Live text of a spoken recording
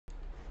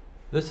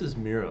This is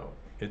Miro.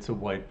 It's a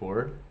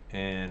whiteboard,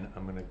 and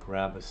I'm going to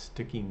grab a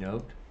sticky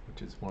note,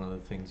 which is one of the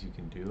things you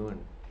can do,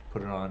 and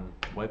put it on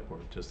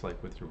whiteboard, just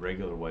like with your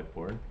regular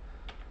whiteboard.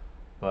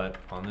 But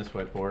on this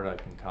whiteboard, I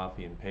can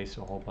copy and paste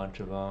a whole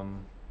bunch of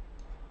them,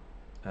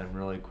 and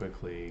really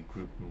quickly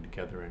group them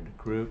together into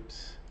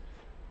groups.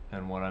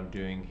 And what I'm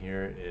doing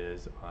here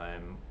is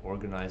I'm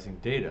organizing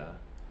data,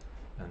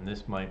 and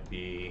this might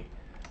be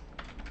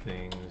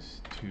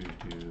things to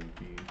do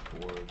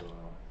before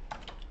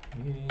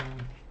the meeting.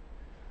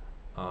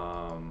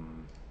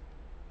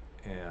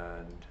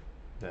 And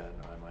then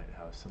I might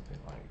have something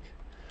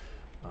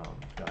like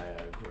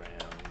diagram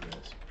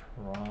this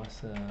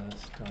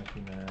process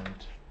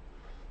document,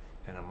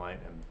 and I might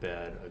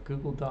embed a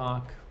Google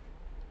Doc.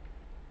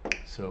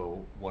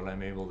 So what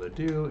I'm able to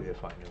do,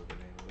 if I know the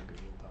name of the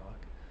Google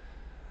Doc,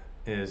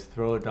 is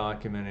throw a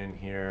document in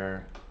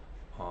here.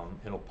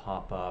 It'll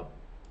pop up.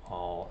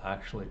 I'll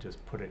actually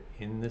just put it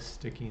in this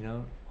sticky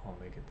note. I'll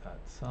make it that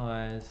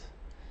size.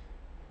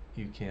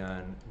 You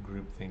can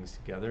group things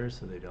together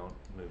so they don't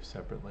move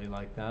separately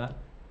like that.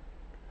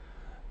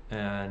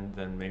 And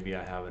then maybe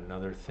I have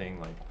another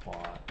thing like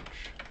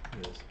watch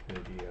this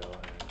video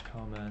and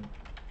comment.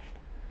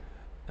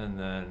 And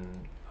then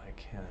I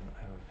have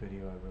a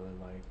video I really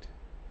liked.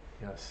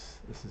 Yes,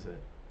 this is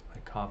it. I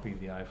copied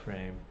the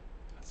iframe.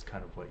 That's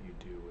kind of what you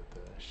do with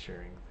the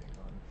sharing thing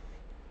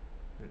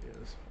on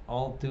videos.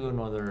 I'll do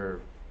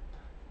another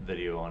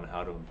video on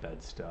how to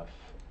embed stuff.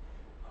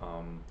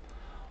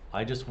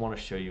 I just want to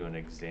show you an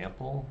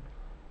example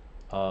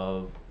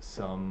of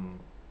some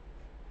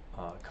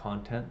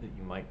content that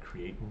you might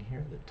create in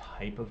here, the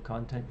type of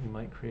content you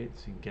might create,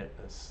 so you can get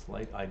a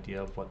slight idea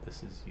of what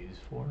this is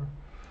used for.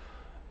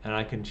 And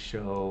I can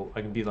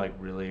be like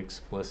really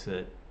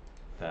explicit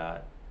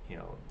that, you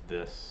know,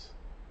 this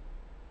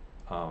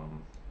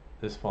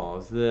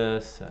follows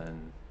this,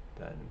 and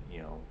then,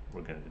 you know,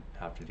 we're going to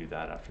have to do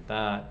that after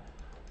that,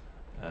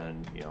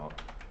 and, you know,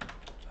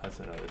 that's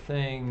another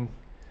thing.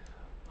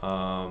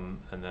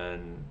 And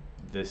then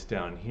this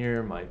down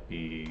here might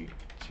be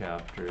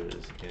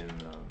chapters in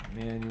the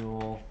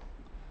manual,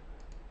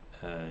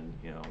 and,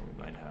 you know,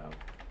 we might have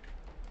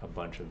a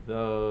bunch of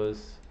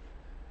those.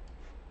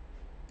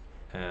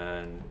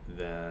 And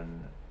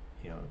then,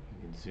 you know,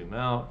 you can zoom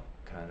out,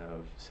 kind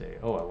of say,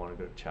 oh, I want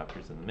to go to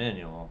chapters in the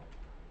manual,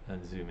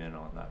 and zoom in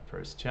on that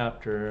first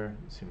chapter,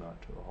 zoom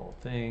out to the whole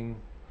thing.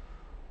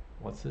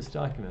 What's this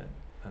document?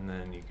 And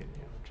then you can,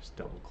 you know, just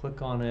double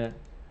click on it,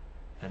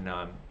 and now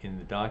I'm in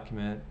the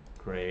document.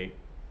 Great.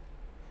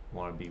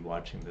 Want to be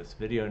watching this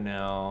video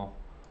now.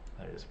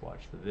 I just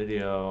watch the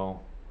video,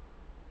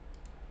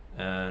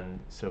 and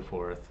so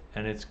forth.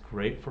 And it's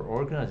great for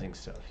organizing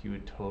stuff. You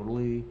would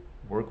totally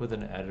work with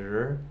an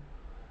editor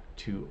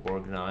to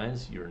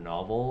organize your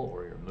novel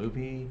or your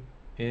movie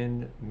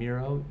in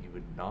Miro. You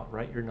would not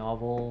write your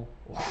novel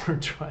or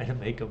try to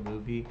make a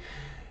movie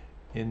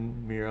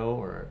in Miro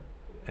or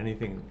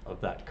anything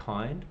of that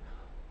kind.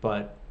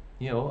 But,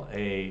 you know,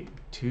 a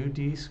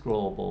 2D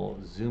scrollable,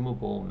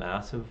 zoomable,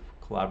 massive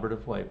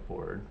collaborative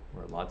whiteboard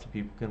where lots of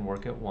people can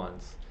work at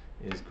once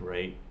is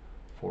great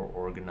for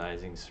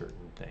organizing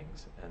certain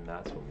things, and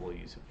that's what we'll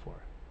use it for.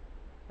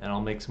 And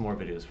I'll make some more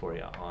videos for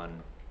you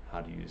on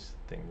how to use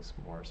things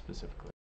more specifically.